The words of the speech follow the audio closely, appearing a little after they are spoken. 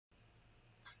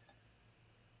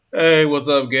Hey, what's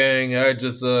up, gang? I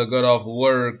just got off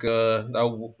work. I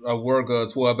work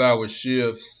 12-hour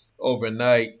shifts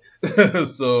overnight,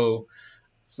 so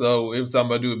every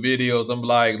time I do videos, I'm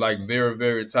like very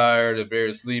very tired and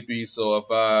very sleepy. So if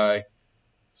I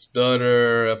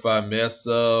stutter, if I mess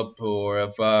up, or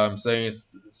if I'm saying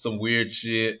some weird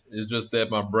shit, it's just that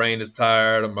my brain is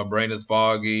tired or my brain is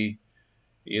foggy.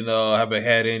 I haven't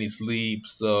had any sleep,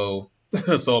 so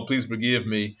so please forgive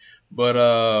me.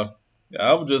 But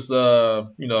I was just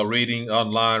reading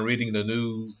online, reading the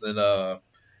news, and I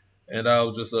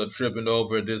was just tripping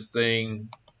over this thing.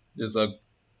 This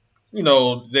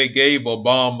they gave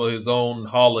Obama his own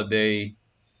holiday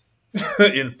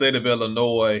in the state of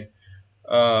Illinois.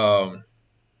 Um,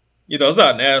 it's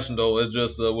not national. It's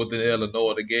just within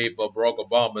Illinois. They gave Barack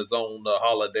Obama his own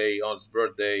holiday on his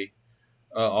birthday,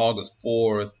 August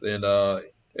 4th, and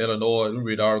Illinois. Let me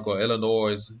read the article.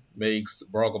 Illinois makes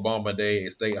Barack Obama Day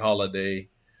a state holiday.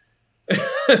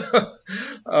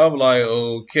 I'm like,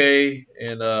 okay,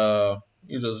 and and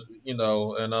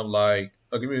I'm like,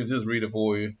 okay, let me just read it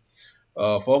for you.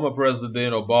 Former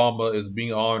President Obama is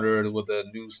being honored with a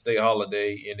new state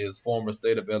holiday in his former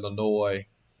state of Illinois.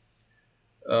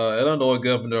 Illinois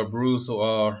Governor Bruce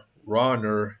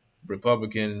Rauner,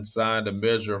 Republican, signed a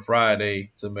measure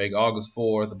Friday to make August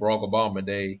 4th Barack Obama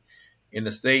Day. In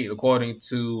the state, according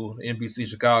to NBC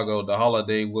Chicago, the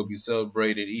holiday will be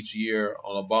celebrated each year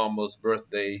on Obama's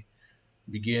birthday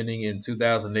beginning in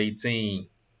 2018.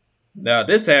 Now,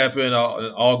 this happened on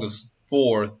August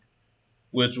 4th,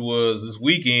 which was this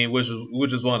weekend, which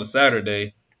is on a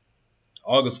Saturday.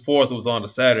 August 4th was on a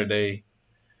Saturday.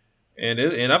 And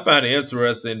I find it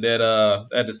interesting that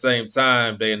at the same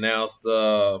time they announced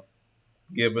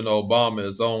giving Obama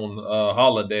his own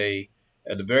holiday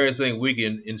at the very same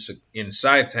weekend in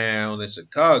Chi-Town in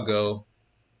Chicago.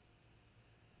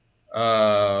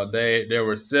 There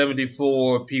were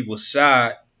 74 people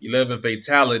shot, 11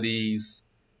 fatalities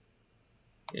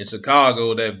in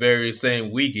Chicago that very same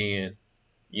weekend.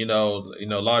 A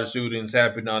lot of shootings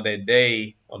happened on that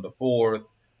day on the 4th.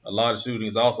 A lot of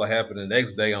shootings also happened the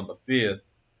next day on the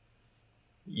 5th.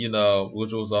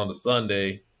 Which was on the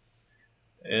Sunday,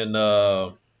 and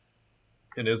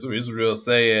it's real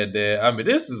sad that I mean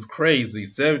this is crazy.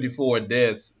 74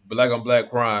 deaths, black on black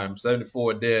crime.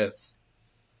 74 deaths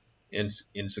in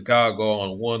Chicago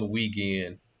on one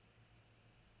weekend.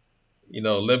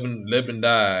 11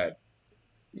 died.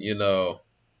 You know,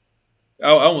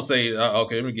 I won't say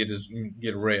okay. Let me get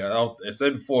it right.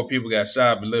 74 people got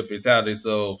shot, but 11 fatalities.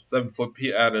 So 74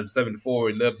 out of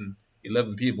 74, 11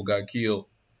 people got killed,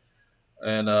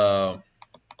 and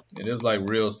it is like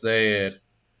real sad.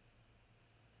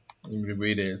 Let me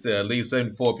read it. It said at least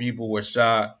 74 people were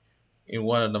shot in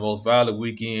one of the most violent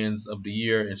weekends of the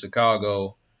year in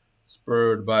Chicago,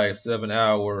 spurred by a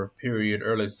 7-hour period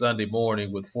early Sunday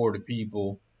morning with 40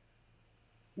 people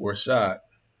were shot.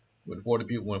 When 40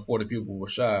 people were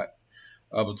shot.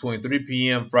 Between 3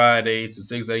 p.m. Friday to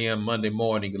 6 a.m. Monday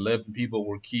morning, 11 people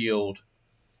were killed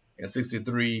and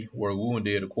 63 were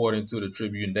wounded, according to the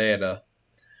Tribune data.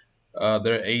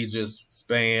 Their ages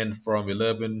spanned from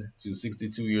 11 to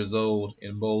 62 years old,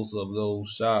 and most of those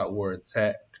shot were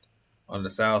attacked on the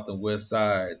south and west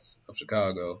sides of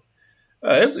Chicago.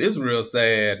 It's real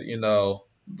sad,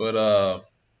 but I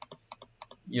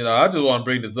just want to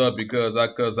bring this up because I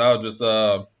was just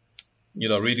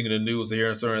reading the news and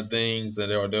hearing certain things,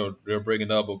 and they're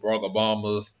bringing up Barack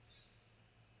Obama's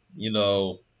you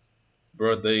know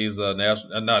birthday's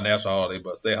national not national holiday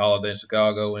but state holiday in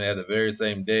Chicago, and at the very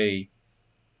same day.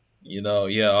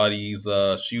 All these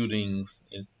shootings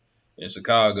in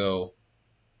Chicago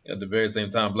at the very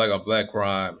same time, black on black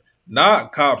crime,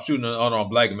 not cops shooting an unarmed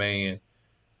black man.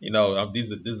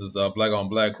 This is black on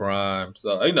black crime.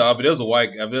 So if there's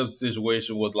a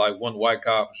situation with like one white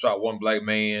cop shot one black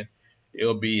man,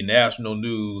 it'll be national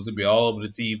news. It'll be all over the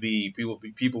TV.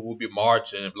 People will be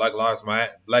marching. Black Lives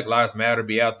Matter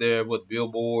be out there with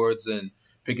billboards and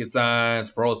picket signs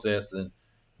protesting.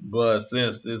 But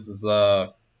since this is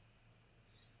black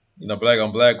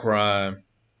on black crime,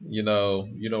 you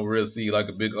don't really see like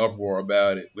a big uproar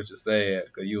about it, which is sad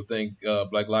because you think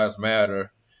Black Lives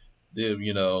Matter,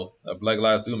 Black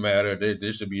Lives do matter.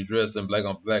 They should be addressing black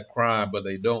on black crime, but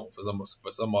they don't for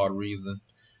some odd reason.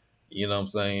 You know what I'm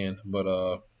saying? But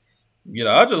I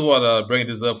just want to bring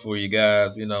this up for you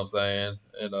guys. You know what I'm saying?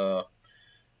 And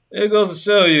it goes to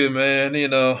show you, man. You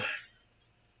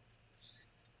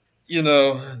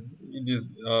just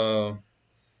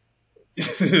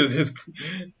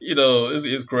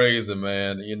it's crazy,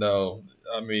 man.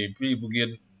 I mean,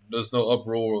 there's no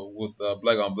uproar with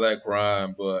black on black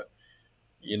crime, but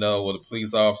With a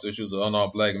police officer shoots an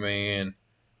unarmed black man.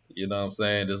 You know what I'm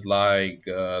saying? It's like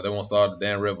they want to start the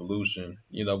damn revolution.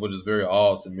 Which is very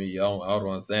odd to me. I don't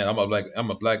understand. I'm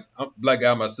a black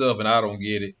guy myself, and I don't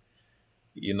get it.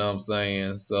 You know what I'm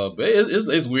saying? So, but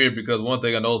it's weird because one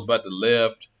thing I know is about the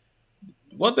left.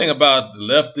 One thing about the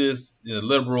leftists,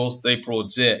 liberals, they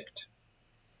project.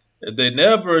 They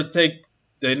never take.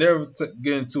 They never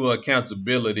get into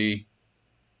accountability.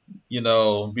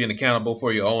 Being accountable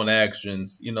for your own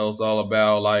actions. It's all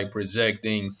about like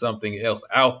projecting something else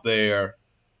out there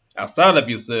outside of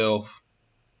yourself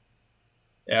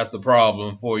as the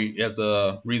problem for you, as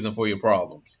the reason for your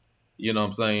problems. You know what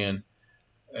I'm saying?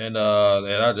 And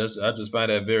I just find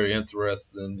that very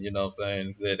interesting. You know what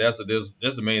I'm saying? That's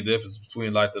the main difference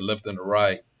between like the left and the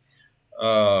right.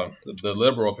 The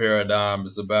liberal paradigm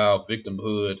is about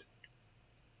victimhood,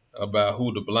 about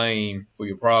who to blame for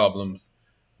your problems.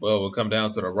 But when it come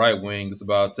down to the right wing, it's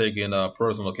about taking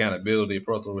personal accountability,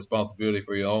 personal responsibility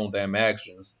for your own damn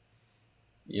actions.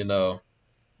 You know.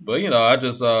 But I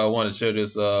just want to share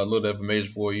this little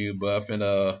information for you. But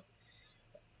I'll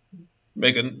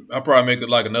probably make it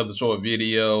like another short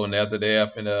video, and after that,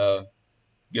 I finna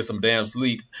get some damn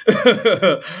sleep.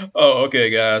 Oh,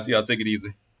 okay, guys. Y'all take it easy.